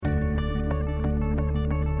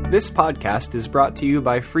This podcast is brought to you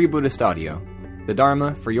by Free Buddhist Audio, the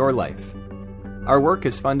Dharma for your life. Our work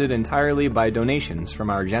is funded entirely by donations from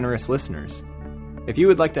our generous listeners. If you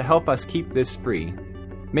would like to help us keep this free,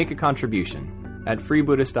 make a contribution at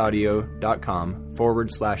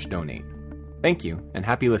freebuddhistaudio.com/donate. Thank you, and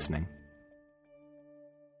happy listening.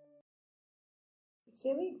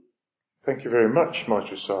 Thank you very much,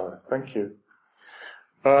 Maitri. Thank you.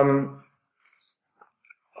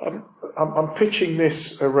 I'm pitching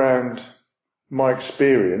this around my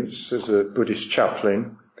experience as a Buddhist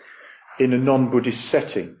chaplain in a non-Buddhist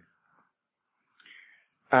setting.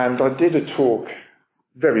 And I did a talk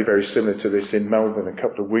very, very similar to this in Melbourne a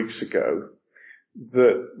couple of weeks ago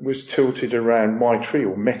that was tilted around Maitri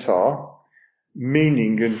or metta,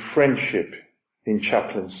 meaning and friendship in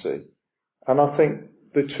chaplaincy. And I think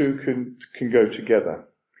the two can go together.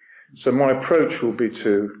 So my approach will be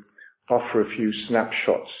to offer a few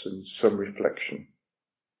snapshots and some reflection.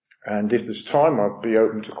 And if there's time, I'll be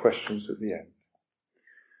open to questions at the end.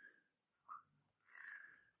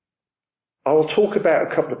 I'll talk about a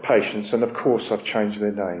couple of patients, and of course I've changed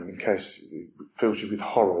their name in case it fills you with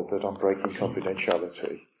horror that I'm breaking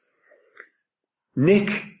confidentiality.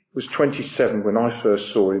 Nick was 27 when I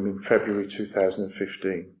first saw him in February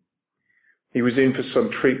 2015. He was in for some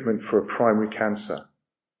treatment for a primary cancer.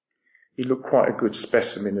 He looked quite a good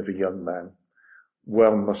specimen of a young man,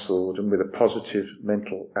 well-muscled and with a positive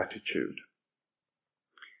mental attitude.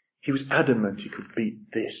 He was adamant he could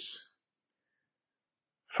beat this.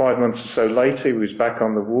 5 months or so later, he was back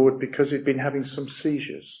on the ward because he'd been having some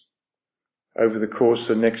seizures. Over the course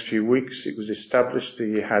of the next few weeks, it was established that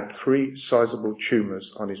he had 3 sizable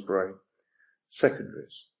tumours on his brain,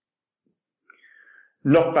 secondaries.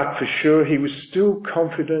 Not back for sure, he was still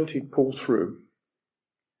confident he'd pull through.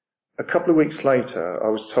 A couple of weeks later, I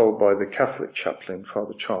was told by the Catholic chaplain,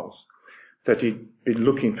 Father Charles, that he'd been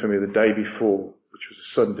looking for me the day before, which was a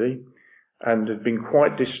Sunday, and had been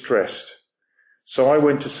quite distressed. So I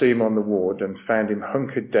went to see him on the ward and found him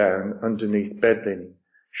hunkered down underneath bed linen,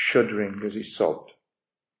 shuddering as he sobbed.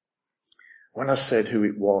 When I said who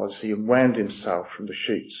it was, he unwound himself from the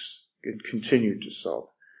sheets and continued to sob,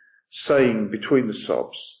 saying between the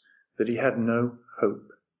sobs that he had no hope.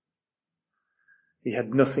 He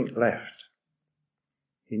had nothing left.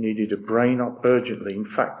 He needed a brain op urgently, in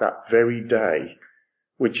fact that very day,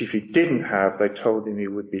 which if he didn't have, they told him he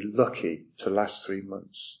would be lucky to last 3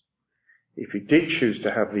 months. If he did choose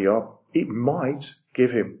to have the op, it might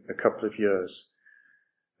give him a couple of years.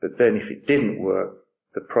 But then if it didn't work,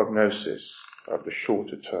 the prognosis of the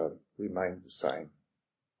shorter term remained the same.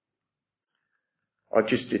 I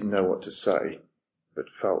just didn't know what to say, but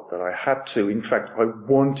felt that I had to, in fact I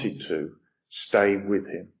wanted to, stay with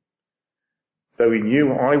him. Though he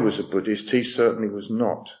knew I was a Buddhist, he certainly was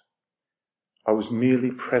not. I was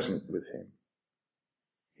merely present with him.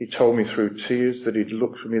 He told me through tears that he'd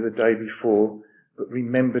looked for me the day before, but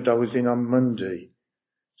remembered I was in on Monday.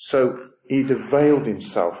 So he'd availed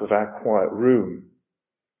himself of our quiet room.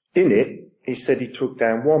 In it, he said he took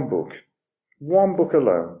down one book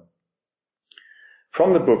alone,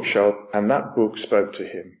 from the bookshelf, and that book spoke to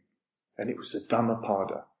him, and it was the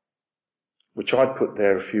Dhammapada, which I'd put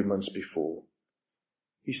there a few months before.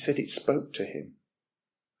 He said it spoke to him.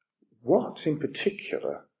 What in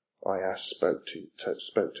particular, I asked, spoke to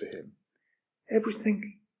him?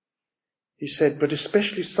 Everything. He said, but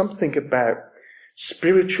especially something about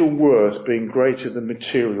spiritual worth being greater than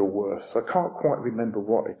material worth. I can't quite remember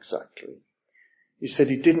what exactly. He said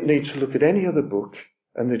he didn't need to look at any other book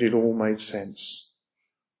and that it all made sense.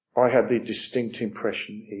 I had the distinct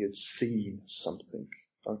impression he had seen something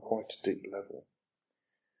on quite a deep level.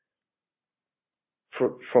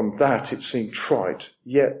 From that, it seemed trite,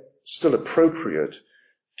 yet still appropriate,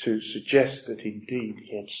 to suggest that indeed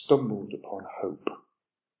he had stumbled upon hope.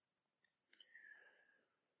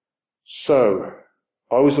 So,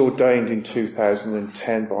 I was ordained in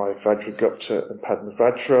 2010 by Vajragupta and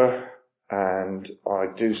Padmavajra, and I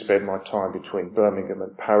do spend my time between Birmingham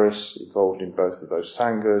and Paris, involved in both of those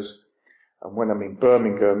sanghas. And when I'm in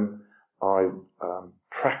Birmingham, I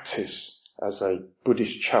practice as a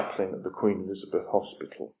Buddhist chaplain at the Queen Elizabeth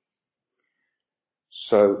Hospital.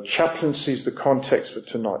 So chaplaincy is the context for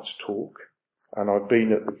tonight's talk, and I've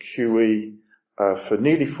been at the QE for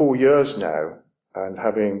nearly 4 years now, and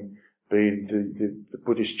having been the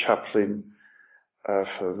Buddhist chaplain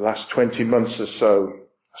for the last 20 months or so,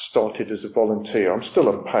 I started as a volunteer. I'm still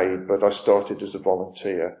unpaid, but I started as a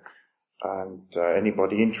volunteer, and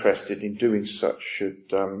anybody interested in doing such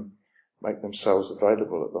should make themselves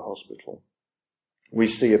available at the hospital. We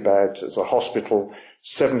see about, as a hospital,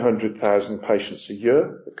 700,000 patients a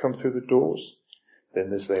year that come through the doors. Then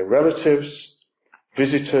there's their relatives,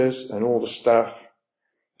 visitors, and all the staff.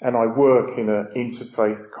 And I work in an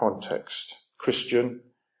interfaith context. Christian,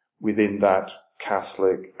 within that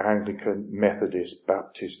Catholic, Anglican, Methodist,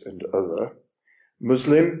 Baptist, and other.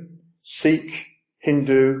 Muslim, Sikh,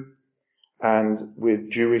 Hindu, and with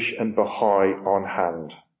Jewish and Baha'i on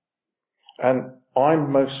hand. And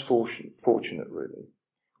I'm most fortunate, really.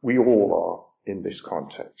 We all are in this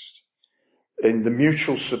context. In the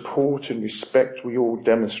mutual support and respect we all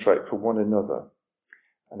demonstrate for one another,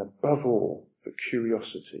 and above all, the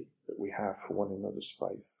curiosity that we have for one another's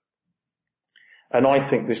faith. And I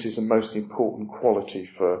think this is the most important quality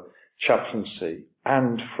for chaplaincy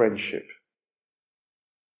and friendship.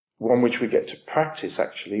 One which we get to practice,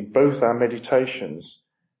 actually, both our meditations,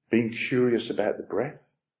 being curious about the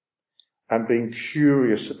breath and being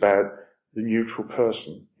curious about the neutral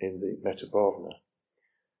person in the metabhavana.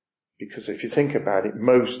 Because if you think about it,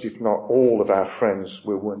 most, if not all, of our friends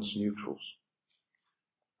were once neutrals.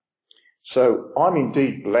 So I'm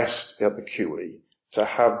indeed blessed at the QE to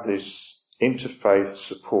have this interfaith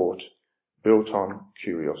support built on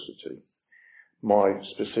curiosity. My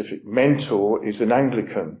specific mentor is an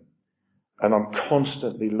Anglican, and I'm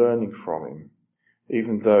constantly learning from him,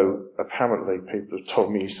 even though apparently people have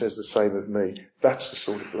told me he says the same of me. That's the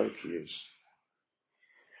sort of bloke he is.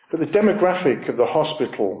 But the demographic of the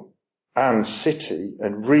hospital and city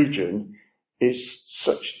and region is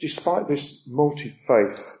such, despite this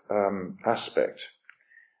multi-faith aspect,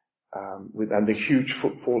 and the huge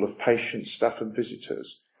footfall of patients, staff and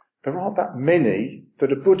visitors, there aren't that many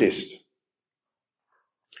that are Buddhist.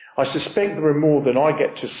 I suspect there are more than I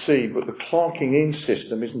get to see, but the clerking in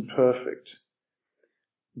system isn't perfect.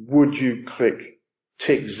 Would you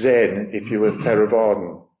tick Zen if you were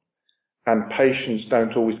Theravadan? And patients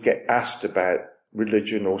don't always get asked about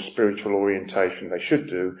religion or spiritual orientation. They should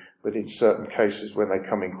do, but in certain cases when they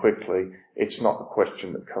come in quickly, it's not a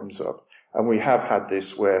question that comes up. And we have had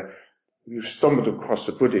this where you've stumbled across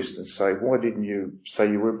a Buddhist and say, why didn't you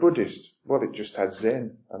say you were a Buddhist? Well, it just had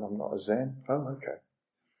Zen, and I'm not a Zen. Oh, okay.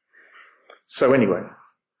 So anyway,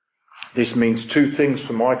 this means two things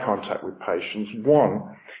for my contact with patients.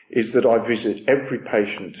 One is that I visit every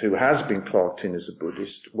patient who has been clerked in as a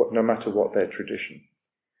Buddhist, no matter what their tradition.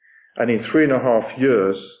 And in 3.5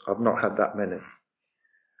 years, I've not had that many.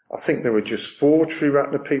 I think there were just 4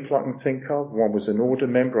 Triratna people I can think of. One was an order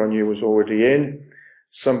member I knew was already in.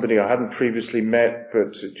 Somebody I hadn't previously met,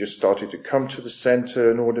 but just started to come to the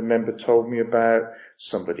centre, an order member told me about.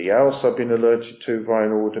 Somebody else I've been alerted to via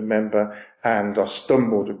an order member. And I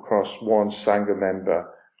stumbled across one Sangha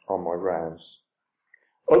member on my rounds.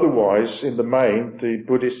 Otherwise, in the main, the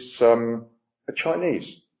Buddhists are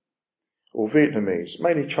Chinese or Vietnamese,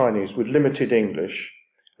 mainly Chinese with limited English,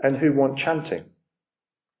 and who want chanting.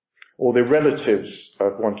 Or their relatives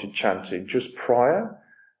have wanted chanting just prior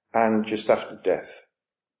and just after death.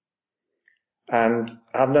 And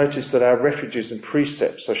I've noticed that our refuges and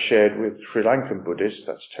precepts are shared with Sri Lankan Buddhists,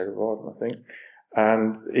 that's Theravada, I think,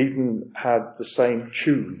 and even had the same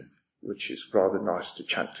tune, which is rather nice to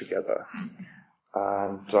chant together.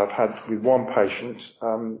 And I've had, with one patient,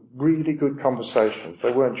 really good conversations.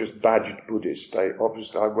 They weren't just badged Buddhists.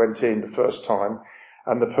 I went in the first time,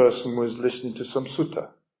 and the person was listening to some sutta.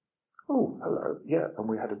 Oh, hello, yeah, and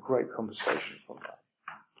we had a great conversation from that.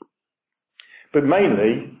 But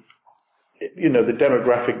mainly, the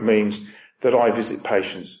demographic means that I visit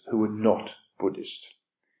patients who are not Buddhist.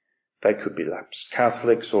 They could be lapsed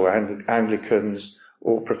Catholics or Anglicans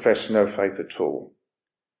or profess no faith at all.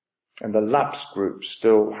 And the lapsed group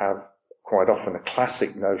still have quite often a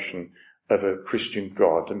classic notion of a Christian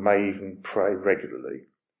God and may even pray regularly.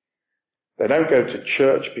 They don't go to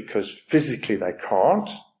church because physically they can't,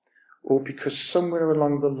 or because somewhere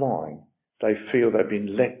along the line they feel they've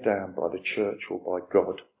been let down by the church or by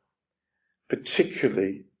God,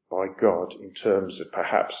 particularly by God in terms of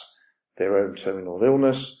perhaps their own terminal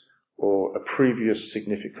illness or a previous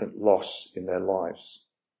significant loss in their lives.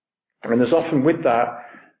 And there's often with that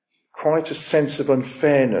quite a sense of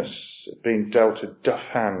unfairness, being dealt a duff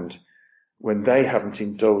hand when they haven't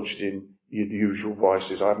indulged in the usual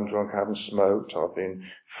vices. I haven't drunk, I haven't smoked, I've been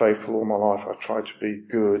faithful all my life, I've tried to be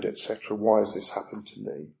good, etc. Why has this happened to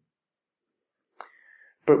me?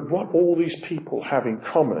 But what all these people have in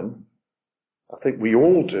common, I think we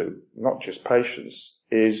all do, not just patients,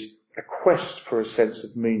 is a quest for a sense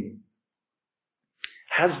of meaning.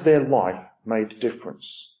 Has their life made a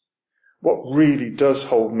difference? What really does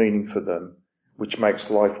hold meaning for them, which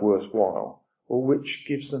makes life worthwhile, or which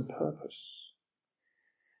gives them purpose?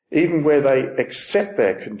 Even where they accept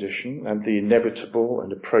their condition and the inevitable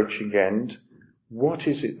and approaching end, What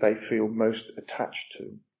is it they feel most attached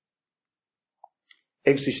to?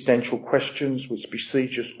 Existential questions which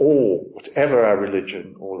besiege us all, whatever our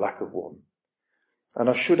religion or lack of one. And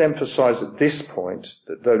I should emphasise at this point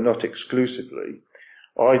that though not exclusively,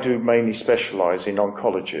 I do mainly specialise in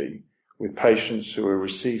oncology with patients who are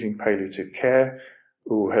receiving palliative care,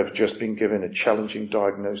 who have just been given a challenging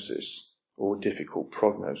diagnosis or difficult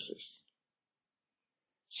prognosis.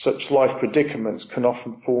 Such life predicaments can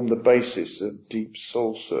often form the basis of deep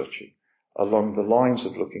soul searching along the lines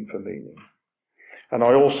of looking for meaning. And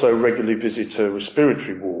I also regularly visit a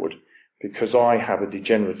respiratory ward because I have a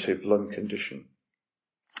degenerative lung condition.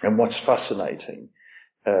 And what's fascinating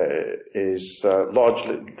is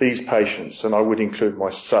largely these patients, and I would include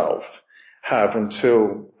myself, have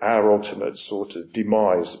until our ultimate sort of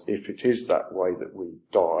demise, if it is that way that we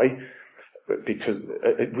die, because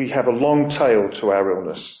we have a long tail to our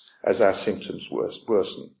illness as our symptoms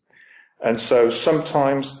worsen. And so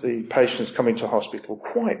sometimes the patients come into hospital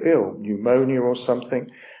quite ill, pneumonia or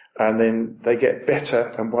something, and then they get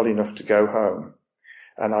better and well enough to go home.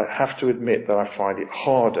 And I have to admit that I find it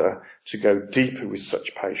harder to go deeper with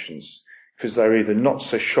such patients because they're either not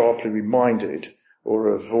so sharply reminded or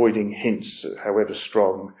are avoiding hints, however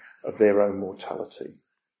strong, of their own mortality.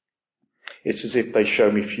 It's as if they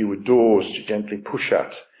show me fewer doors to gently push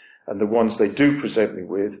at, and the ones they do present me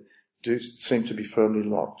with do seem to be firmly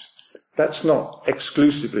locked. That's not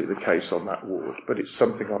exclusively the case on that ward, but it's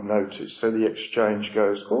something I've noticed. So the exchange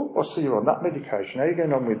goes, oh, I see you're on that medication. How are you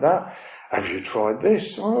going on with that? Have you tried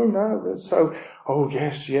this? Oh, no. So, oh,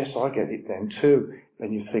 yes, I get it then too.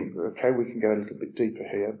 And you think, okay, we can go a little bit deeper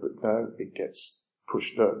here, but no, it gets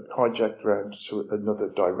pushed, hijacked around to another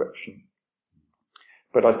direction.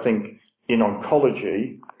 But I think in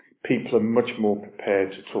oncology, people are much more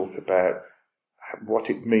prepared to talk about what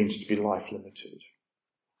it means to be life limited.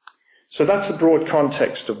 So that's the broad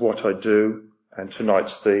context of what I do and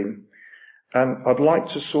tonight's theme. And I'd like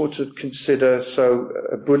to sort of consider, so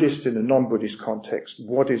a Buddhist in a non-Buddhist context,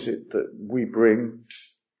 what is it that we bring?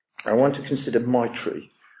 I want to consider Maitri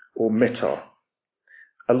or metta,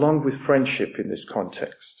 along with friendship in this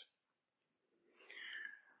context.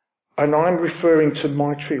 And I'm referring to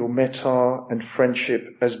Maitri or metta and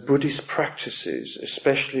friendship as Buddhist practices,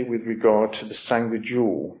 especially with regard to the Sangha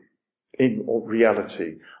jewel. In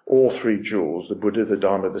reality, all three jewels, the Buddha, the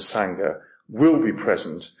Dharma, the Sangha, will be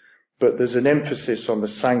present, but there's an emphasis on the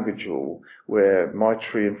Sangha jewel where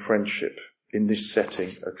Maitri and friendship in this setting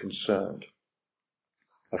are concerned.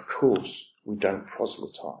 Of course, we don't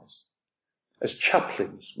proselytize. As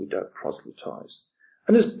chaplains, we don't proselytize.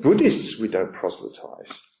 And as Buddhists, we don't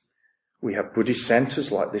proselytize. We have Buddhist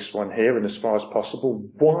centres like this one here, and as far as possible,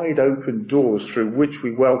 wide open doors through which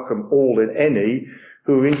we welcome all and any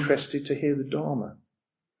who are interested to hear the Dharma.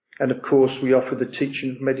 And of course, we offer the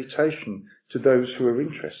teaching of meditation to those who are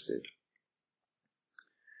interested.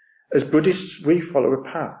 As Buddhists, we follow a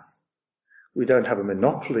path. We don't have a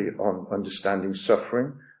monopoly on understanding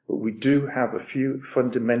suffering, but we do have a few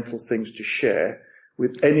fundamental things to share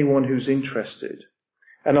with anyone who's interested.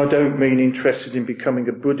 And I don't mean interested in becoming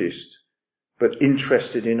a Buddhist, but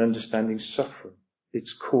interested in understanding suffering,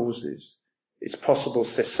 its causes, its possible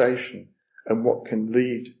cessation, and what can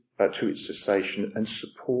lead to its cessation and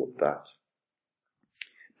support that.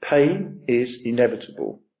 Pain is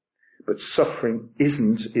inevitable, but suffering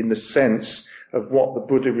isn't in the sense of what the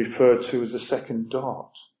Buddha referred to as the second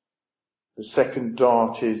dart. The second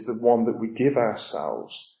dart is the one that we give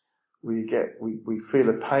ourselves. We feel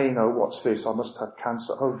a pain. Oh, what's this? I must have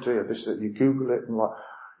cancer. Oh dear, this. You Google it and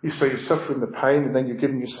so you're suffering the pain, and then you're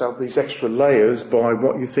giving yourself these extra layers by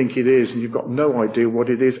what you think it is, and you've got no idea what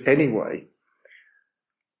it is anyway.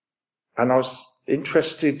 And I was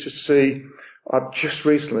interested to see, I've just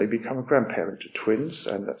recently become a grandparent to twins,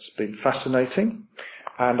 and that's been fascinating.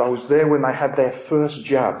 And I was there when they had their first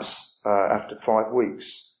jabs after 5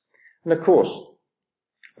 weeks. And of course,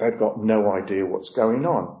 they've got no idea what's going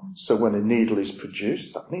on. So when a needle is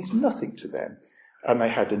produced, that means nothing to them. And they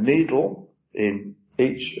had a needle in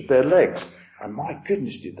each of their legs. And my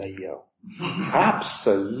goodness, did they yell.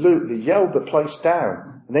 Absolutely yelled the place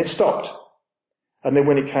down. And then stopped. And then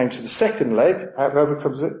when it came to the second leg, out over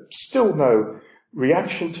comes it, still no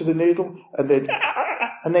reaction to the needle, and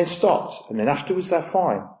then stopped. And then afterwards they're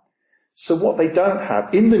fine. So what they don't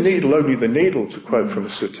have, in the needle, only the needle, to quote from the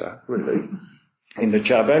sutta, really, in the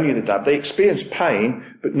jab, only the dab, they experience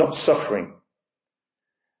pain, but not suffering.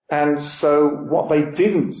 And so what they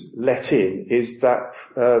didn't let in is that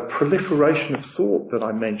proliferation of thought that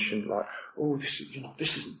I mentioned, like, oh, this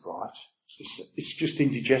isn't right. It's just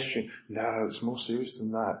indigestion. No, it's more serious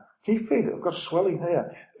than that. Can you feel it? I've got a swelling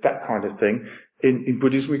here. That kind of thing. In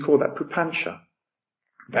Buddhism, we call that prapancha.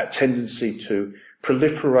 That tendency to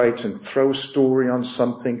proliferate and throw a story on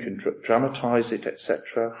something and dramatize it,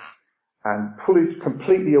 etc., and pull it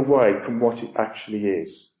completely away from what it actually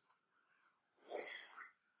is.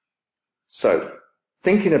 So,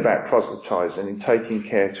 thinking about proselytizing and taking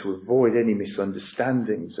care to avoid any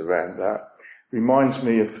misunderstandings around that reminds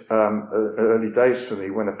me of early days for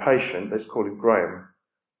me when a patient, let's call him Graham,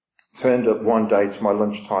 turned up one day to my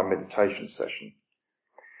lunchtime meditation session.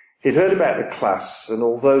 He'd heard about the class, and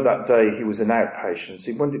although that day he was an outpatient,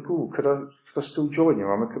 he wondered, could I still join you?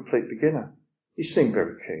 I'm a complete beginner. He seemed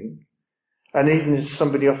very keen. And even as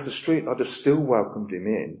somebody off the street, I'd have still welcomed him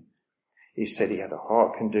in. He said he had a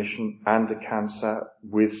heart condition and a cancer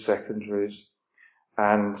with secondaries.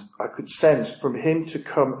 And I could sense from him to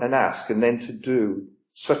come and ask and then to do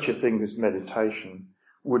such a thing as meditation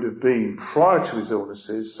would have been, prior to his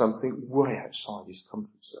illnesses, something way outside his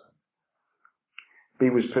comfort zone. He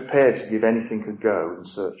was prepared to give anything a go in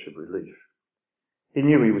search of relief. He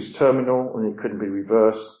knew he was terminal and it couldn't be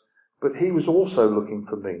reversed, but he was also looking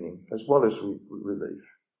for meaning as well as relief.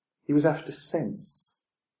 He was after sense.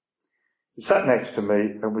 He sat next to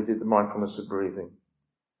me and we did the mindfulness of breathing.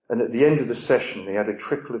 And at the end of the session, he had a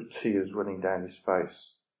trickle of tears running down his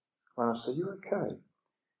face. And I said, "You okay?"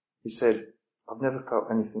 He said, "I've never felt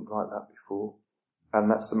anything like that before. And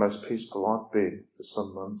that's the most peaceful I've been for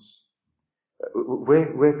some months.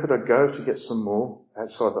 Where could I go to get some more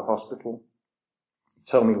outside the hospital?" He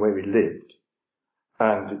told me where he lived.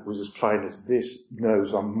 And it was as plain as this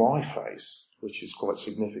nose on my face, which is quite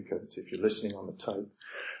significant if you're listening on the tape,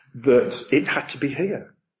 that it had to be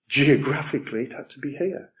here. Geographically, it had to be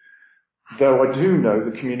here. Though I do know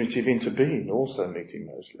the community of interbeing also meeting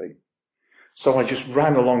mostly. So I just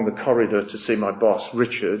ran along the corridor to see my boss,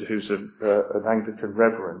 Richard, who's an Anglican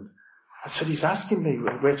reverend. I said, "He's asking me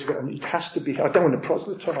where to go, and it has to be here. I don't want to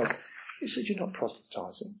proselytise." He said, "You're not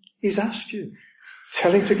proselytising. He's asked you.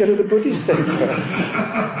 Tell him to go to the Buddhist Centre."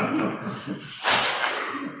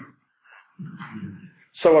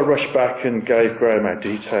 So I rushed back and gave Graham our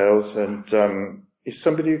details, and he's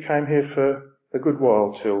somebody who came here for a good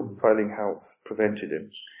while till failing health prevented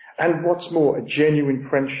him. And what's more, a genuine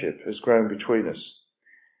friendship has grown between us.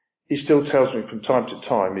 He still tells me from time to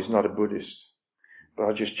time he's not a Buddhist. But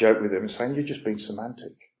I just joke with him saying, "You're just being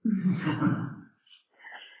semantic."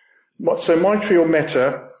 So Maitri or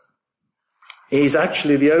metta is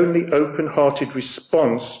actually the only open-hearted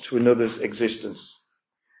response to another's existence.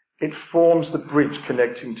 It forms the bridge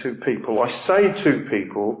connecting two people. I say two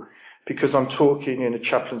people because I'm talking in a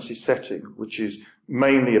chaplaincy setting, which is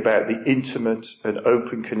mainly about the intimate and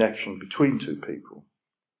open connection between two people.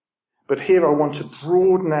 But here I want to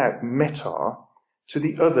broaden out metta to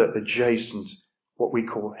the other adjacent, what we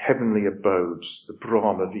call heavenly abodes, the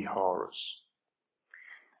Brahma Viharas.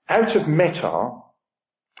 Out of metta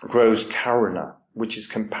grows karuna, which is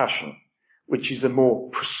compassion, which is a more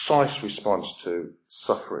precise response to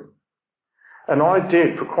suffering. And I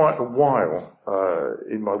did, for quite a while,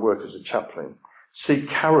 in my work as a chaplain, see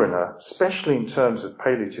karuna, especially in terms of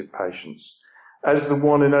palliative patients, as the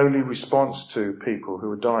one and only response to people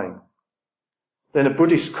who are dying. Then a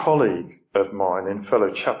Buddhist colleague of mine and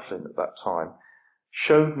fellow chaplain at that time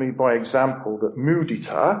showed me by example that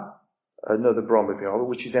mudita, another Brahma Vihara,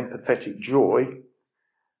 which is empathetic joy,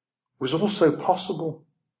 was also possible.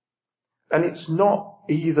 And it's not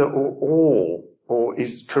either or all, or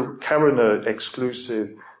is karuna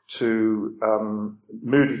exclusive to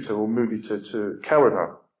mudita or mudita to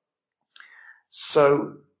karuna.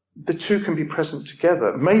 So the two can be present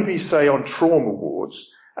together. Maybe, say, on trauma wards,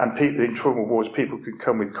 and in trauma wards people can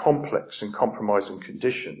come with complex and compromising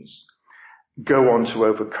conditions, go on to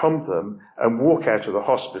overcome them, and walk out of the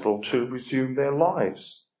hospital to resume their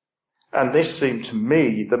lives. And this seemed to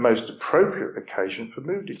me the most appropriate occasion for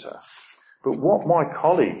mudita. But what my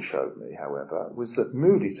colleague showed me, however, was that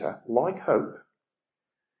mudita, like hope,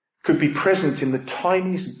 could be present in the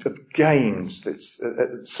tiniest of gains,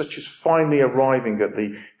 such as finally arriving at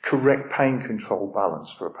the correct pain control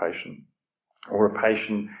balance for a patient, or a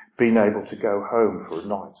patient being able to go home for a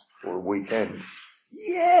night or a weekend.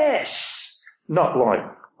 Yes! Not like,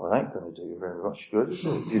 "Well, that ain't going to do you very much good, is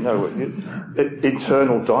it?" You know,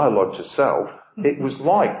 internal dialogue to self. It was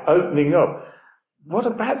like opening up. What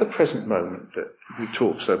about the present moment that we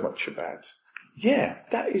talk so much about? Yeah,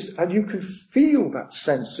 that is, and you can feel that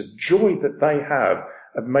sense of joy that they have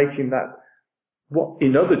of making that, what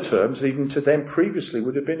in other terms, even to them previously,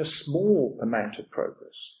 would have been a small amount of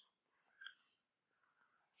progress.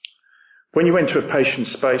 When you enter a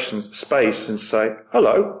patient's space and say,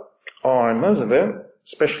 "Hello, I'm Elizabeth,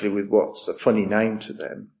 especially with what's a funny name to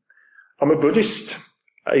them. I'm a Buddhist.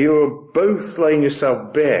 You're both laying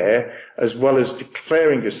yourself bare as well as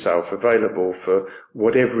declaring yourself available for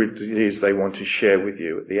whatever it is they want to share with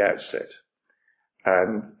you at the outset.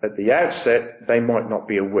 And at the outset, they might not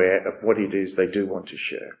be aware of what it is they do want to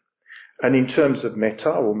share. And in terms of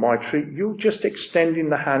metta or maitri, you're just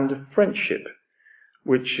extending the hand of friendship,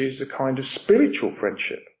 which is a kind of spiritual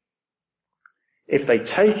friendship. If they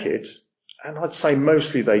take it, and I'd say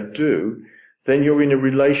mostly they do, then you're in a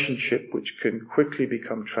relationship which can quickly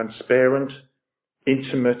become transparent,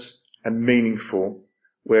 intimate, and meaningful,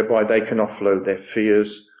 whereby they can offload their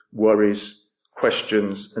fears, worries,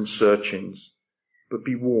 questions, and searchings. But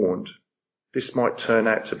be warned, this might turn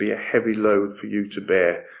out to be a heavy load for you to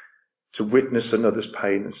bear, to witness another's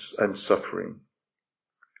pain and suffering.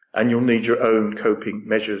 And you'll need your own coping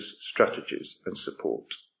measures, strategies, and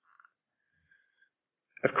support.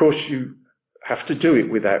 Of course, you have to do it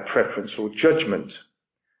without preference or judgment.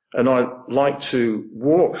 And I like to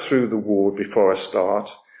walk through the ward before I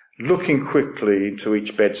start, looking quickly into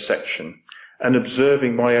each bed section and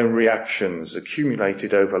observing my own reactions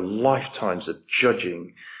accumulated over lifetimes of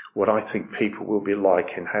judging what I think people will be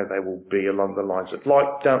like and how they will be along the lines of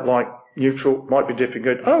like, don't like, neutral, might be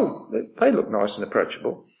different, oh, they look nice and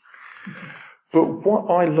approachable. But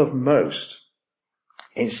what I love most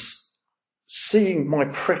is seeing my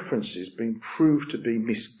preferences being proved to be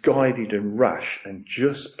misguided and rash and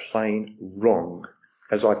just plain wrong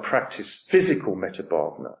as I practice physical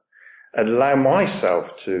metta-bhavana and allow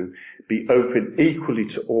myself to be open equally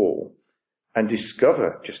to all and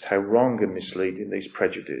discover just how wrong and misleading these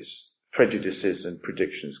prejudices and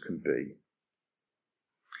predictions can be.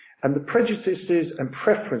 And the prejudices and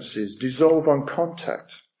preferences dissolve on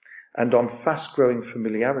contact and on fast-growing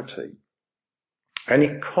familiarity. And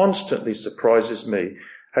it constantly surprises me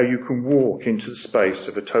how you can walk into the space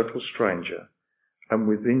of a total stranger and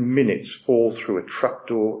within minutes fall through a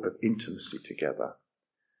trapdoor of intimacy together.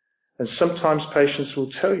 And sometimes patients will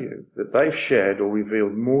tell you that they've shared or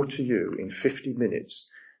revealed more to you in 50 minutes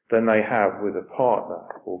than they have with a partner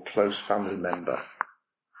or close family member.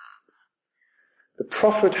 The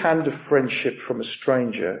proffered hand of friendship from a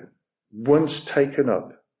stranger, once taken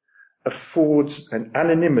up, affords an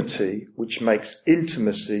anonymity which makes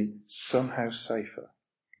intimacy somehow safer.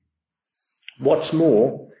 What's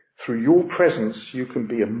more, through your presence you can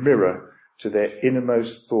be a mirror to their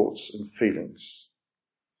innermost thoughts and feelings.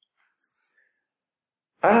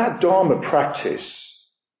 Our Dharma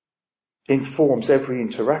practice informs every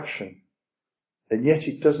interaction, and yet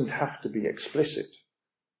it doesn't have to be explicit.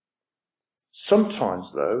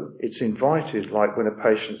 Sometimes, though, it's invited, like when a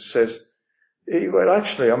patient says, well,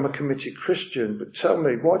 actually, I'm a committed Christian, but tell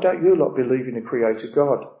me, why don't you lot believe in a creator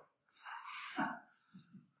God?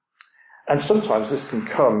 And sometimes this can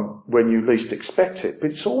come when you least expect it,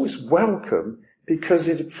 but it's always welcome because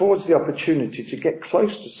it affords the opportunity to get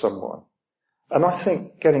close to someone. And I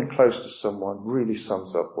think getting close to someone really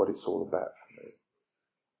sums up what it's all about for me.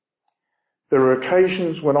 There are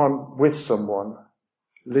occasions when I'm with someone,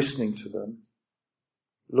 listening to them,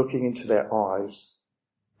 looking into their eyes,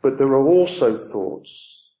 but there are also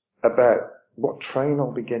thoughts about what train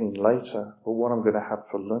I'll be getting later or what I'm going to have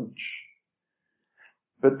for lunch.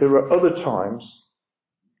 But there are other times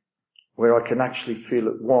where I can actually feel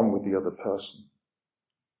at one with the other person.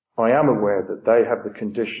 I am aware that they have the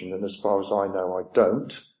condition, and as far as I know, I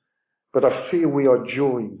don't, but I feel we are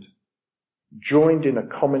joined in a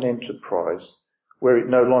common enterprise where it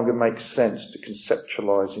no longer makes sense to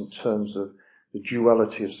conceptualize in terms of the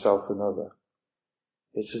duality of self and other.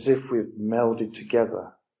 It's as if we've melded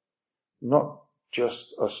together, not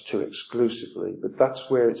just us two exclusively, but that's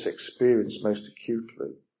where it's experienced most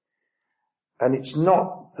acutely. And it's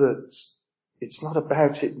not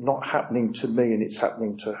about it not happening to me and it's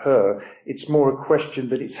happening to her. It's more a question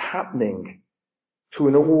that it's happening to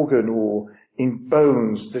an organ or in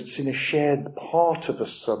bones that's in a shared part of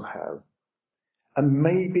us somehow. And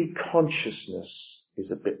maybe consciousness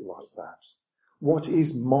is a bit like that. What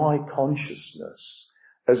is my consciousness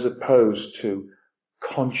as opposed to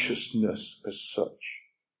consciousness as such?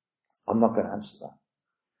 I'm not going to answer that.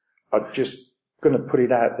 I'm just going to put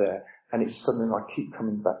it out there, and it's something I keep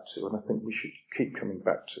coming back to, and I think we should keep coming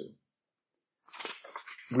back to.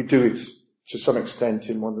 We do it to some extent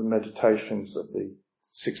in one of the meditations of the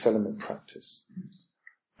 6-element practice.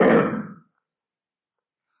 There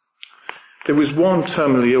was one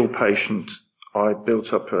terminally ill patient I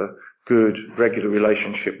built up a good, regular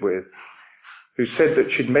relationship with, who said that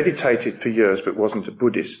she'd meditated for years but wasn't a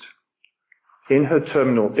Buddhist. In her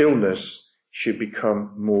terminal illness, she'd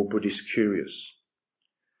become more Buddhist curious.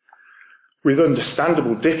 With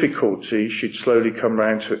understandable difficulty, she'd slowly come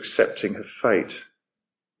round to accepting her fate,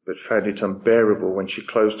 but found it unbearable when she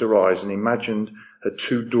closed her eyes and imagined her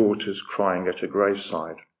 2 daughters crying at her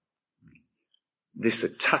graveside. This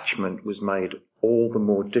attachment was made all the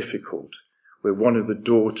more difficult where one of the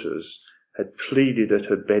daughters had pleaded at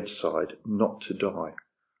her bedside not to die.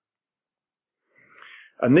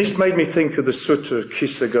 And this made me think of the sutta of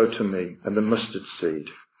Kissa Gotami and the mustard seed.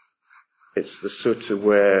 It's the sutta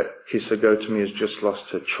where Kissa Gotami has just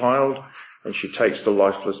lost her child and she takes the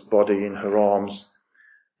lifeless body in her arms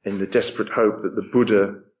in the desperate hope that the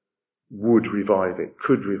Buddha would revive it,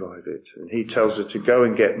 could revive it. And he tells her to go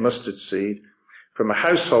and get mustard seed from a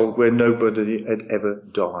household where nobody had ever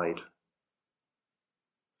died.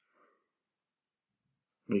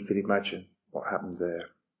 You can imagine what happened there.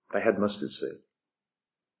 They had mustard seed.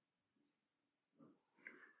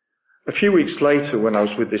 A few weeks later, when I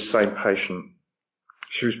was with this same patient,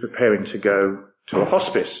 she was preparing to go to a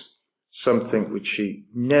hospice, something which she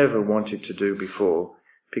never wanted to do before,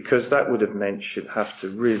 because that would have meant she'd have to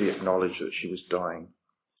really acknowledge that she was dying.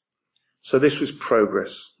 So this was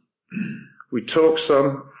progress. We talked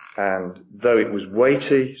some, and though it was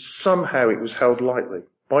weighty, somehow it was held lightly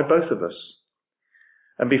by both of us.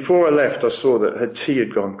 And before I left, I saw that her tea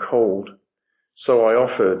had gone cold, so I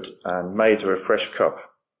offered and made her a fresh cup.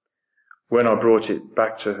 When I brought it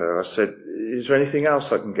back to her, I said, "Is there anything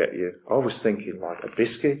else I can get you?" I was thinking like a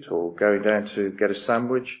biscuit or going down to get a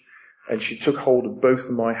sandwich. And she took hold of both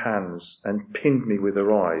of my hands and pinned me with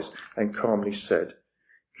her eyes and calmly said,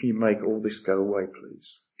 "Can you make all this go away,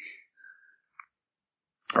 please?"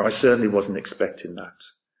 I certainly wasn't expecting that.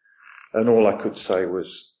 And all I could say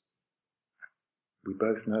was, "We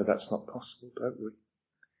both know that's not possible, don't we?"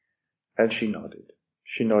 And she nodded.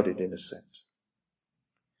 She nodded in assent.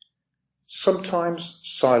 Sometimes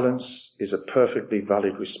silence is a perfectly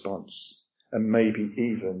valid response, and maybe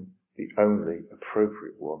even the only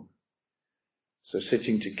appropriate one. So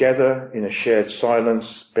sitting together in a shared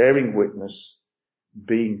silence, bearing witness,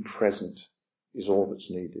 being present is all that's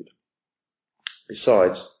needed.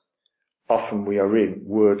 Besides, often we are in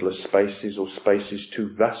wordless spaces or spaces too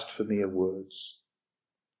vast for mere words.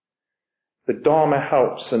 The Dharma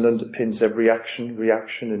helps and underpins every action,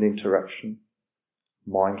 reaction and interaction.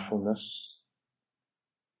 Mindfulness.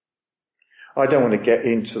 I don't want to get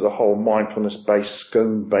into the whole mindfulness-based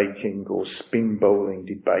scone baking or spin bowling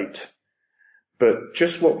debate, but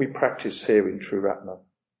just what we practice here in True Ratna.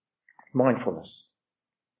 Mindfulness.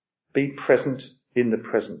 Be present in the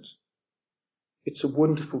present. It's a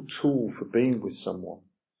wonderful tool for being with someone.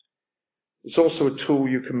 It's also a tool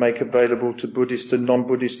you can make available to Buddhist and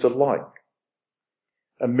non-Buddhist alike.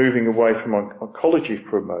 And moving away from oncology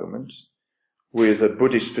for a moment, with a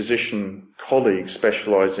Buddhist physician colleague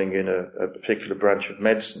specialising in a particular branch of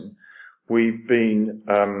medicine, we've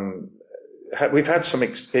had some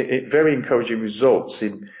very encouraging results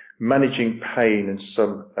in managing pain and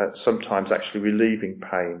sometimes actually relieving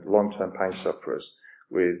pain, long-term pain sufferers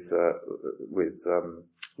with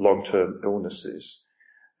long-term illnesses.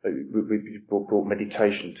 We brought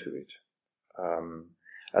meditation to it.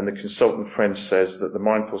 And the consultant friend says that the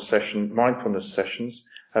mindfulness sessions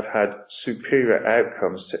have had superior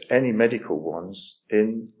outcomes to any medical ones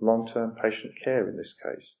in long-term patient care in this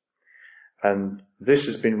case. And this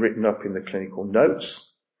has been written up in the clinical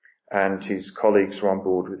notes, and his colleagues are on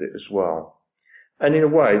board with it as well. And in a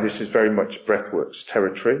way, this is very much breathworks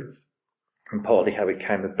territory, and partly how it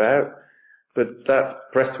came about. But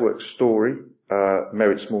that breathwork story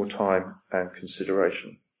merits more time and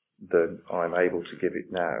consideration than I'm able to give it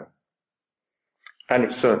now. And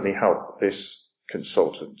it certainly helped this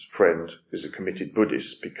consultant friend who's a committed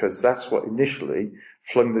Buddhist, because that's what initially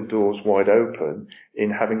flung the doors wide open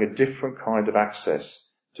in having a different kind of access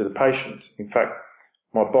to the patient. In fact,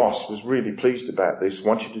 my boss was really pleased about this,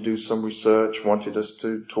 wanted to do some research, wanted us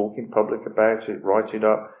to talk in public about it, write it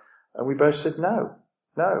up, and we both said no,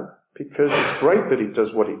 because it's great that it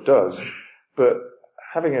does what it does, but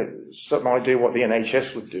having some idea what the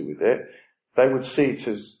NHS would do with it, they would see it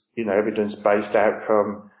as, evidence-based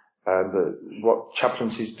outcome, and what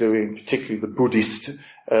chaplaincy is doing, particularly the Buddhist,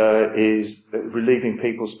 is relieving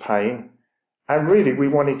people's pain. And really we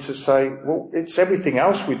wanted to say, well, it's everything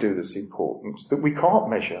else we do that's important that we can't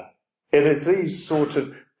measure. It is these sort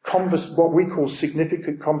of what we call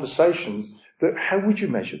significant conversations that how would you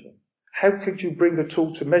measure them? How could you bring a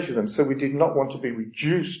tool to measure them? So we did not want to be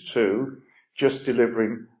reduced to just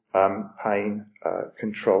delivering pain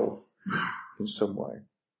control in some way.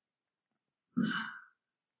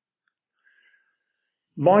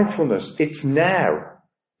 Mindfulness, it's now.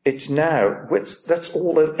 It's now, that's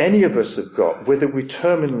all that any of us have got, whether we're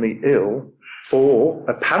terminally ill or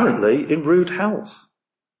apparently in rude health.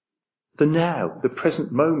 The now, the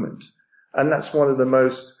present moment. And that's one of the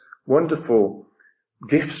most wonderful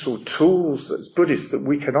gifts or tools as Buddhists that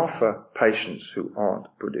we can offer patients who aren't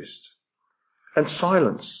Buddhist. And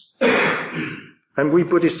silence. And we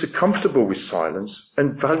Buddhists are comfortable with silence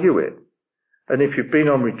and value it. And if you've been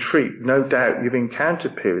on retreat, no doubt you've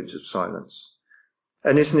encountered periods of silence.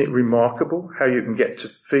 And isn't it remarkable how you can get to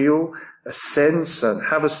feel a sense and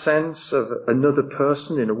have a sense of another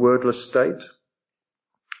person in a wordless state?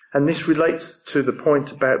 And this relates to the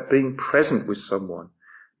point about being present with someone,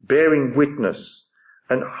 bearing witness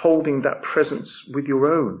and holding that presence with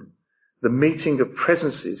your own, the meeting of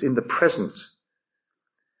presences in the present.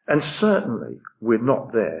 And certainly we're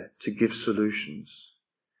not there to give solutions.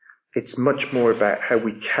 It's much more about how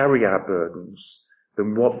we carry our burdens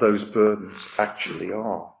than what those burdens actually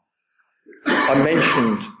are. I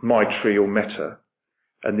mentioned Maitri or Metta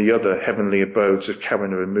and the other heavenly abodes of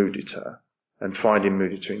Karuna and Mudita and finding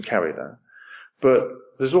Mudita in Karuna. But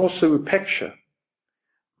there's also Upekkha,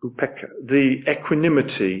 the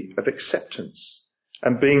equanimity of acceptance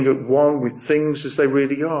and being at one with things as they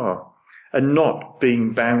really are and not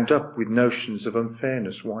being bound up with notions of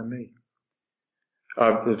unfairness. Why me?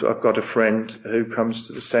 I've got a friend who comes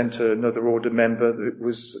to the centre, another order member that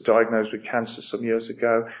was diagnosed with cancer some years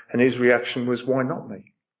ago, and his reaction was, why not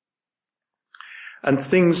me? And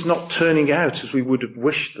things not turning out as we would have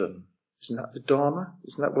wished them. Isn't that the Dharma?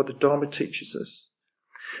 Isn't that what the Dharma teaches us?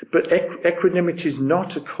 But equanimity is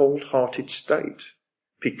not a cold-hearted state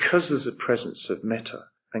because there's a presence of metta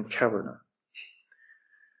and karuna.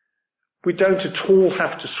 We don't at all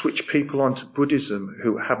have to switch people onto Buddhism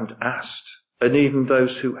who haven't asked. And even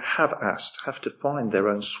those who have asked have to find their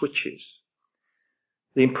own switches.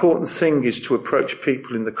 The important thing is to approach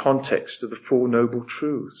people in the context of the Four Noble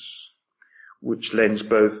Truths, which lends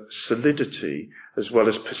both solidity as well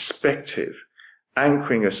as perspective,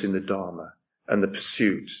 anchoring us in the Dharma and the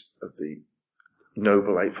pursuit of the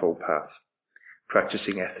Noble Eightfold Path,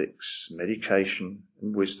 practising ethics, meditation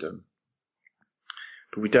and wisdom.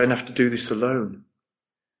 But we don't have to do this alone.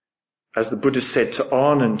 As the Buddha said to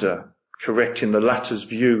Ananda, correcting the latter's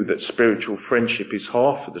view that spiritual friendship is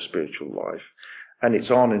half of the spiritual life, and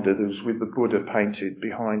it's Ananda who's with the Buddha painted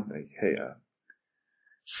behind me here.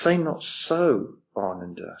 Say not so,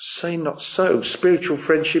 Ananda. Say not so. Spiritual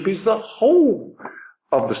friendship is the whole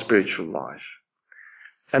of the spiritual life.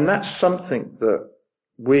 And that's something that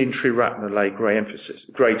we in Triratna lay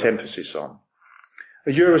great emphasis on.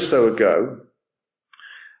 A year or so ago,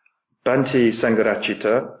 Bhante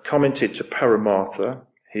Sangharachita commented to Paramartha,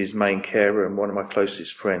 his main carer and one of my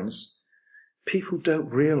closest friends, people don't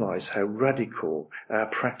realise how radical our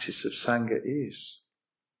practice of Sangha is.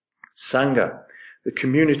 Sangha, the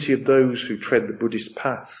community of those who tread the Buddhist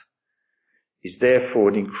path, is therefore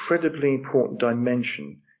an incredibly important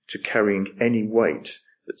dimension to carrying any weight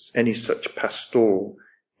that any such pastoral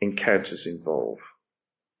encounters involve.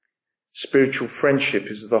 Spiritual friendship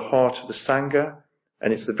is at the heart of the Sangha,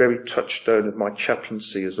 and it's the very touchstone of my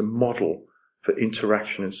chaplaincy as a model for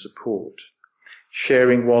interaction and support.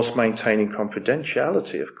 Sharing whilst maintaining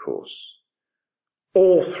confidentiality, of course.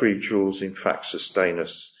 All three jewels, in fact, sustain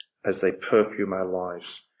us as they perfume our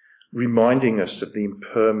lives, reminding us of the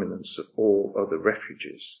impermanence of all other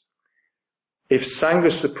refuges. If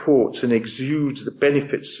Sangha supports and exudes the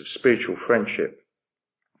benefits of spiritual friendship,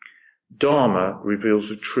 Dharma reveals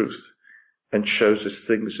the truth and shows us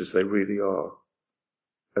things as they really are.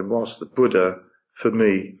 And whilst the Buddha, for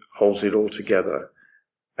me, holds it all together,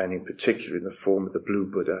 and in particular in the form of the blue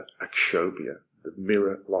Buddha, Akshobhya, the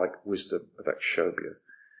mirror-like wisdom of Akshobhya.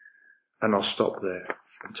 And I'll stop there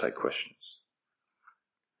and take questions.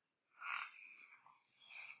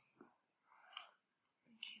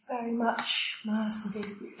 Thank you very much,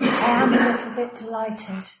 Mahasiddhi. I am a little bit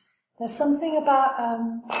delighted. There's something about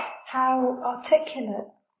how articulate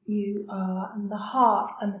you are, and the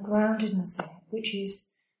heart and the groundedness of it, which is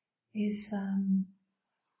an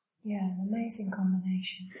amazing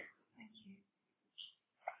combination. Thank you.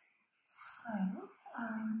 So,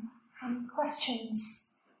 any questions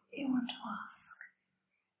you want to ask?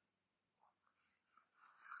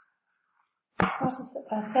 It's sort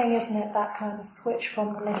of a thing, isn't it, that kind of switch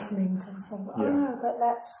from the listening to the sort of, but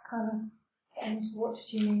let's kind of get into what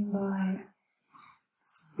did you mean by...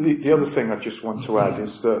 The other thing I just want to add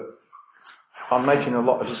is that I'm making a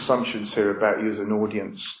lot of assumptions here about you as an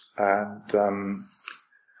audience, and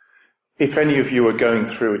if any of you are going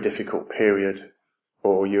through a difficult period,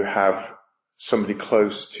 or you have somebody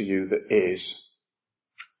close to you that is,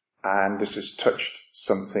 and this has touched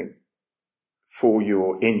something for you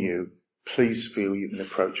or in you, please feel you can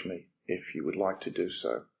approach me if you would like to do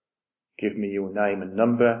so. Give me your name and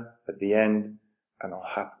number at the end, and I'll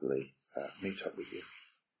happily meet up with you.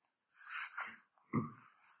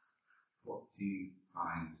 What do you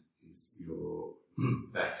find is your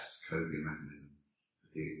best coping mechanism for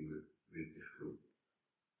dealing with really difficult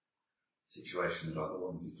situations like the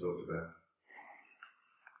ones you talked about?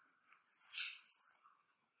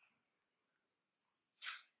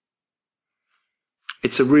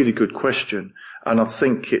 It's a really good question, and I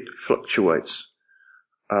think it fluctuates.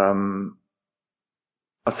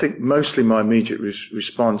 I think mostly my immediate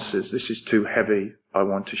response is, this is too heavy, I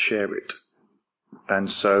want to share it. And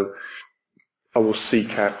so I will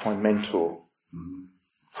seek out my mentor,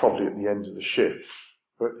 probably at the end of the shift,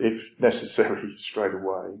 but if necessary, straight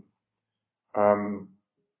away. And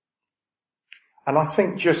I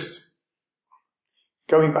think just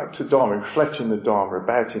going back to Dharma, reflecting the Dharma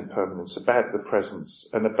about impermanence, about the presence,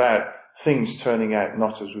 and about things turning out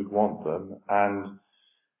not as we want them, and,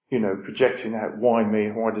 projecting out, why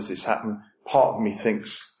me, why does this happen? Part of me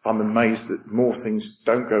thinks, I'm amazed that more things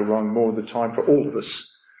don't go wrong more of the time for all of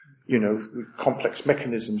us. We're complex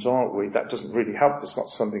mechanisms, aren't we? That doesn't really help. That's not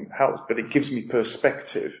something that helps, but it gives me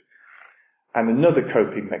perspective. And another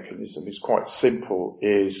coping mechanism is quite simple,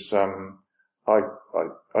 is I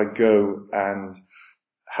go and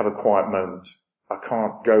have a quiet moment. I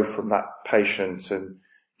can't go from that patient and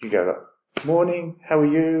you go, morning, how are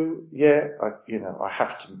you? Yeah, I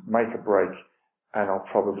have to make a break, and I'll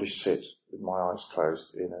probably sit with my eyes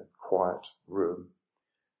closed in a quiet room.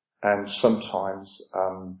 And sometimes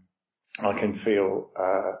I can feel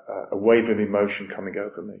a wave of emotion coming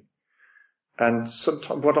over me. And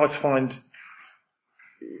sometimes what I find,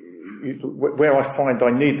 where I find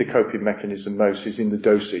I need the coping mechanism most is in the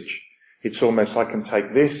dosage. It's almost I can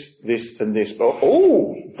take this, and this, but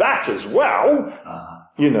that as well,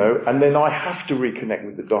 and then I have to reconnect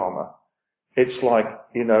with the Dharma. It's like,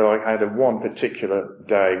 I had one particular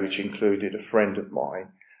day which included a friend of mine,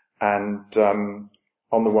 and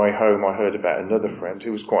on the way home I heard about another friend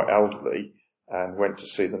who was quite elderly and went to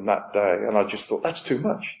see them that day, and I just thought, that's too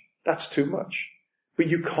much. But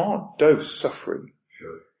you can't dose suffering.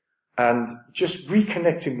 Sure. And just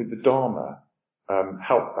reconnecting with the Dharma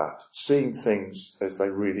help that, seeing things as they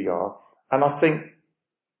really are. And I think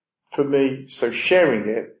for me, so sharing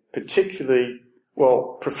it, particularly,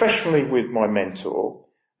 professionally with my mentor,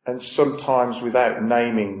 and sometimes without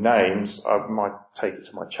naming names, I might take it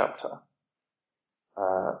to my chapter.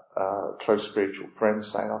 Close spiritual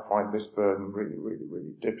friends saying, I find this burden really, really,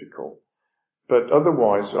 really difficult. But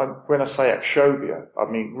otherwise, when I say akshobhya, I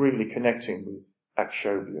mean really connecting with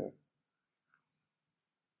akshobhya.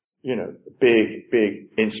 Big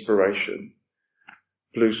inspiration,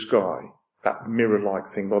 blue sky, that mirror-like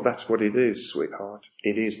thing. Well, that's what it is, sweetheart.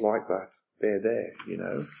 It is like that. They're there,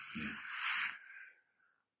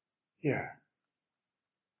 Yeah.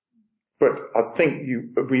 But I think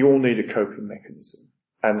we all need a coping mechanism.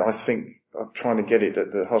 And I think I'm trying to get it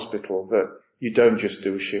at the hospital that you don't just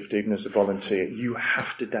do a shift, even as a volunteer. You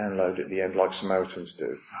have to download at the end like Samaritans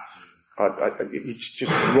do. It's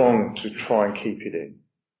just wrong to try and keep it in.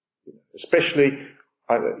 Especially,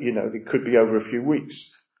 it could be over a few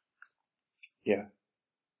weeks. Yeah.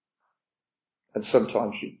 And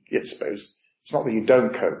sometimes suppose, it's not that you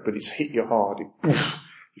don't cope, but it's hit you hard.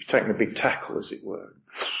 You've taken a big tackle, as it were,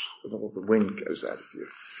 and all the wind goes out of you.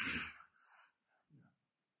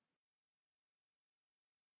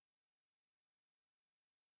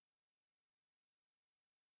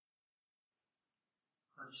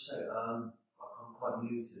 I'd just say, I'm quite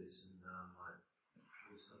new to this, and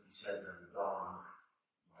all the stuff you said and the Dharma,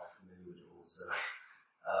 I'm not familiar with it all, so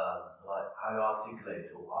how you articulate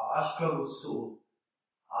it all. I struggle to sort of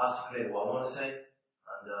articulate what I want to say,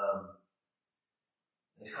 and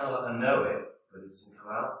it's kind of like I know it, but it doesn't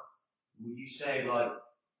come out. Would you say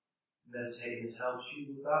meditating has helped you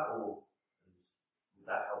with that, or would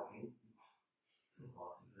that help you?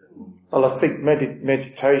 Well, I think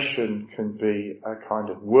meditation can be a kind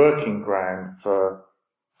of working ground for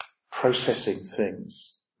processing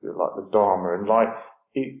things, like the Dharma, and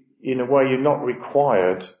in a way you're not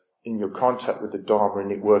required in your contact with the Dharma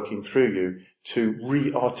and it working through you to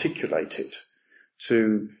re-articulate it,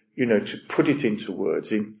 to put it into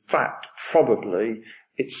words. In fact, probably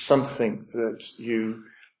it's something that you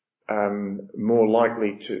more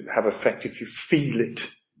likely to have effect if you feel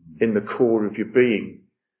it in the core of your being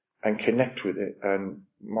and connect with it. And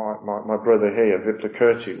my brother here,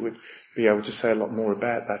 Viplakirti, would be able to say a lot more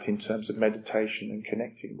about that in terms of meditation and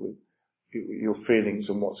connecting with your feelings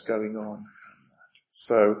and what's going on.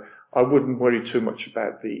 So I wouldn't worry too much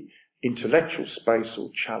about the intellectual space or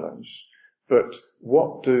challenge, but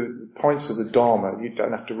what do the points of the Dharma, you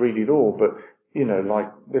don't have to read it all, but,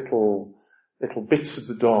 like little bits of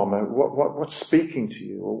the Dharma, what's speaking to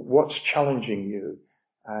you, or what's challenging you,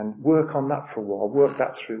 and work on that for a while, work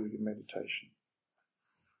that through with your meditation.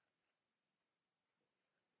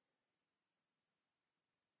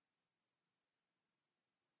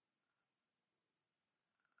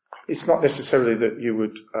 It's not necessarily that you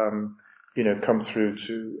would, come through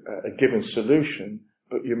to a given solution,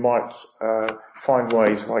 but you might find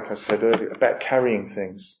ways, like I said earlier, about carrying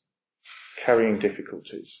things, carrying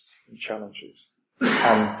difficulties and challenges,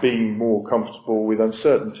 and being more comfortable with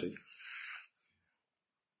uncertainty.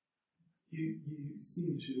 You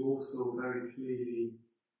seem to also very clearly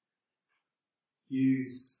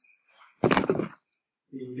use the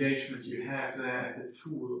engagement you have there as a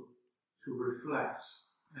tool to reflect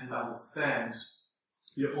and understand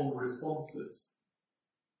your own responses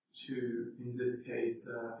to, in this case,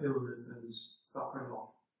 illness and suffering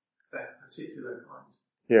of that particular kind.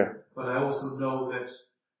 Yeah. But I also know that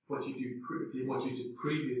what you did previously,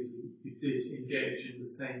 you did engage in the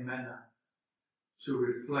same manner to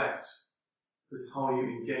reflect with how you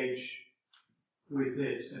engage with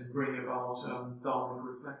it and bring about Dharmic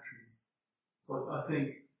reflections. So I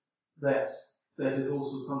think that is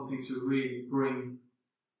also something to really bring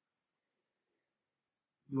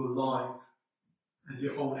your life and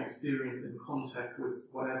your own experience in contact with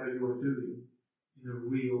whatever you are doing in a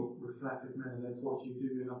real reflective manner. That's what you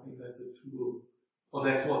do, and I think that's a tool, or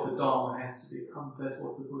that's what the Dharma has to become, that's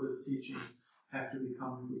what the Buddha's teachings have to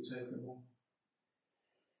become if we take them on.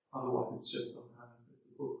 Otherwise it's just some kind of a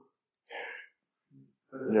book.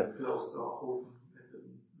 But it's close to our home, it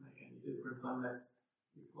doesn't make any difference unless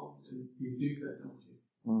you prompt, and you do that, don't you?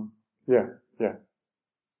 Yeah.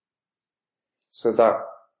 So that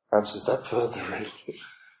answers that further, really.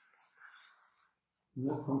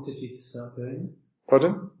 What prompted you to start doing it?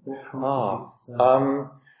 Pardon? What prompted you to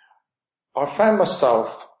start? I found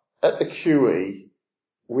myself at the QE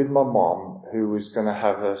with my mom, who was going to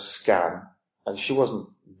have a scan, and she wasn't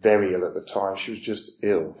very ill at the time. She was just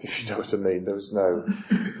ill, if you know what I mean. There was no...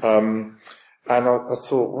 and I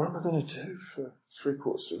thought, what am I going to do for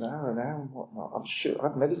 3/4 of an hour, and whatnot? I'm sure, I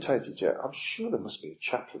haven't meditated yet. I'm sure there must be a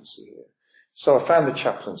chaplaincy here. So I found the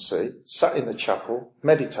chaplaincy, sat in the chapel,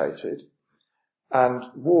 meditated,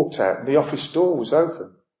 and walked out, and the office door was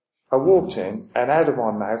open. I walked in, and out of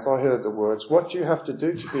my mouth I heard the words, "What do you have to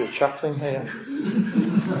do to be a chaplain here?"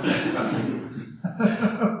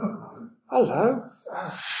 Hello.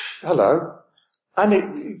 And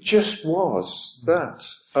it just was that.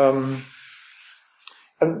 And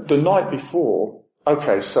the night before,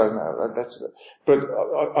 okay, so no, that's it. But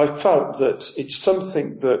I felt that it's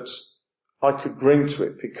something that I could bring to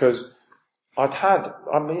it, because I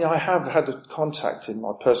have had a contact in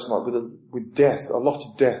my personal life with death, a lot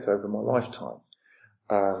of death over my lifetime,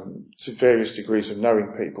 to various degrees of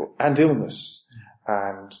knowing people, and illness,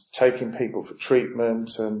 and taking people for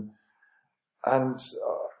treatment, and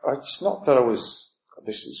it's not that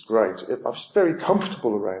this is great, I was very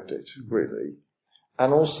comfortable around it, really.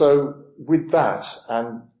 And also with that,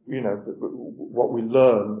 and what we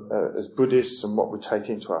learn as Buddhists and what we take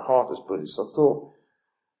into our heart as Buddhists, I thought,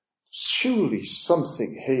 surely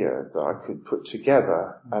something here that I could put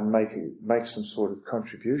together and make some sort of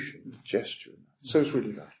contribution, gesture. So it's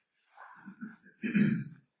really that.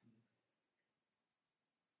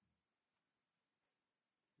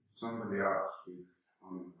 Somebody asked you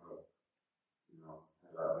about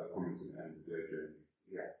the coming to the end of their journey,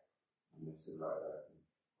 and they said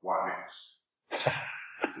what next?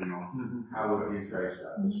 How would you face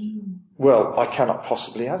that? Well, I cannot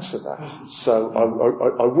possibly answer that. So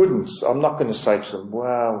I wouldn't. I'm not going to say to them,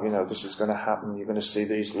 well, this is going to happen. You're going to see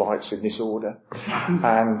these lights in this order.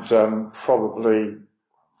 And probably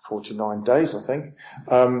 49 days, I think.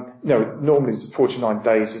 Normally 49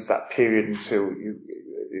 days is that period until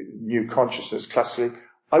new consciousness classically.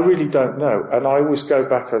 I really don't know. And I always go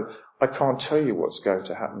back and I can't tell you what's going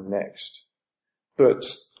to happen next. But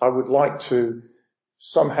I would like to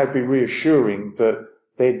somehow be reassuring that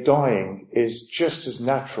their dying is just as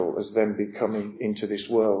natural as them becoming into this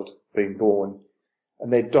world, being born.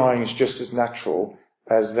 And their dying is just as natural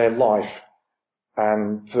as their life.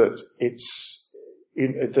 And that it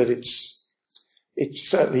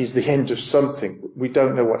certainly is the end of something. We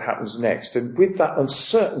don't know what happens next. And with that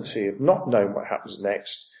uncertainty of not knowing what happens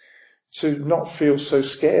next, to not feel so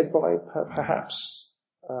scared by it, perhaps.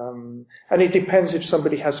 And it depends if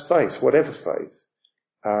somebody has faith, whatever faith.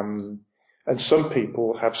 And some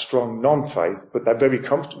people have strong non-faith, but they're very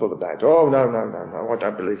comfortable about it. Oh, no, I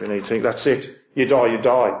don't believe in anything. That's it. You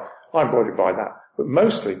die. I'm worried by that. But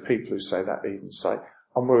mostly people who say that even say,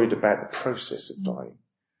 I'm worried about the process of dying.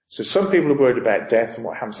 So some people are worried about death and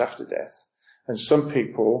what happens after death. And some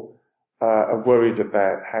people are worried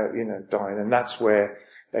about how, dying. And that's where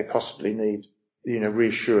they possibly need,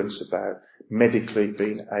 reassurance about medically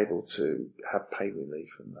being able to have pain relief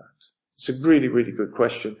from that. It's a really, really good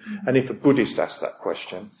question. And if a Buddhist asks that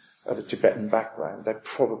question of a Tibetan background, they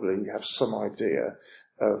probably have some idea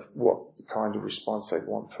of what the kind of response they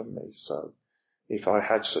want from me. So if I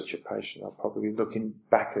had such a patient, I'd probably be looking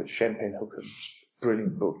back at Shenpen Hukum's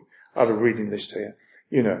brilliant book. I have a reading list here.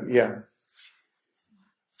 Yeah.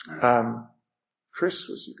 Chris,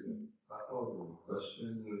 was you going to? I thought the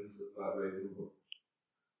question was about reading the book.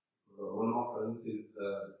 One of my friends is,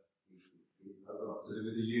 he has a lot to do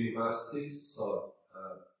with the universities, so,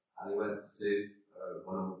 and he went to see,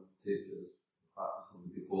 one of the teachers practicing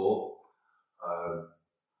before,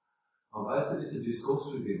 and basically to discuss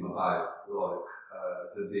with him about,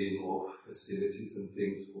 there being more facilities and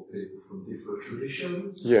things for people from different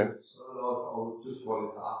traditions. Yeah. So, I was just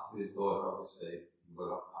wanting to ask you, obviously, you will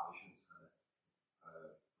have patients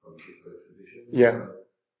from different traditions. Yeah.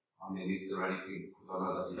 I mean, is there anything, because I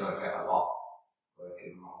know that you don't get a lot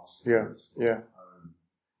working in hospitals. Yeah.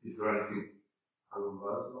 Is there anything along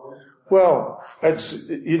those lines? Well, that's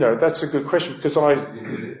a good question, because I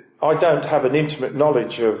don't have an intimate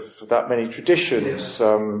knowledge of that many traditions,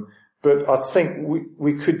 but I think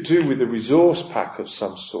we could do with a resource pack of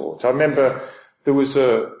some sort. I remember there was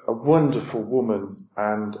a wonderful woman,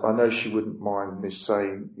 and I know she wouldn't mind me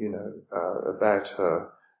saying, about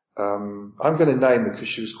her. I'm going to name her because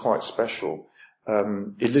she was quite special.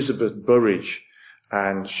 Elizabeth Burridge,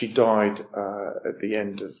 and she died at the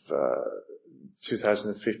end of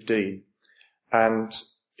 2015. And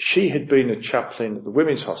she had been a chaplain at the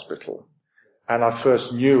Women's Hospital, and I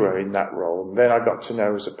first knew her in that role. And then I got to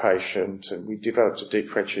know her as a patient, and we developed a deep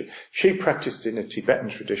friendship. She practiced in a Tibetan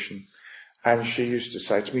tradition, and she used to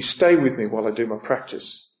say to me, "Stay with me while I do my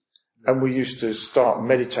practice." And we used to start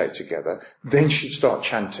meditate together. Then she'd start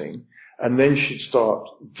chanting, and then she'd start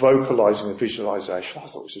vocalizing a visualization. I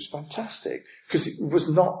thought this was fantastic, because it was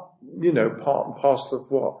not, part and parcel of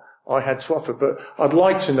what I had to offer. But I'd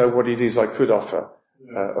like to know what it is I could offer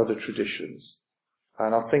other traditions.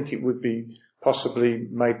 And I think it would be possibly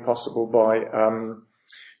made possible by,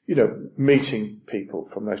 meeting people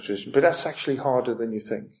from those traditions. But that's actually harder than you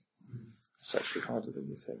think.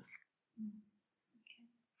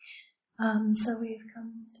 So we've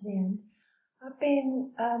come to the end. I've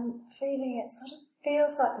been feeling it sort of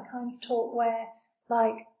feels like the kind of talk where,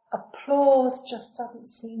 applause just doesn't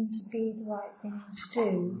seem to be the right thing to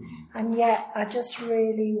do. And yet I just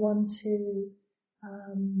really want to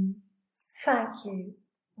thank you,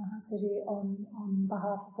 Mahasiddhi, on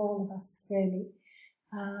behalf of all of us, really,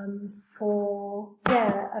 for,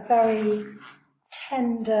 a very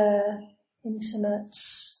tender, intimate,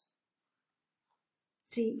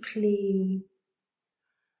 deeply,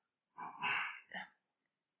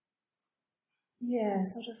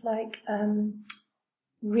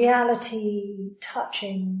 reality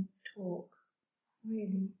touching talk.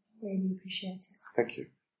 Really, really appreciate it. Thank you.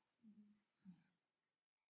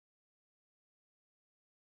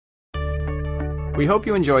 We hope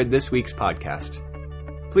you enjoyed this week's podcast.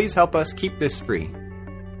 Please help us keep this free.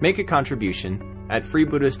 Make a contribution at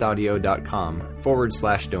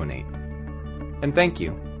freebuddhistaudio.com/donate. And thank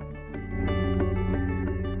you.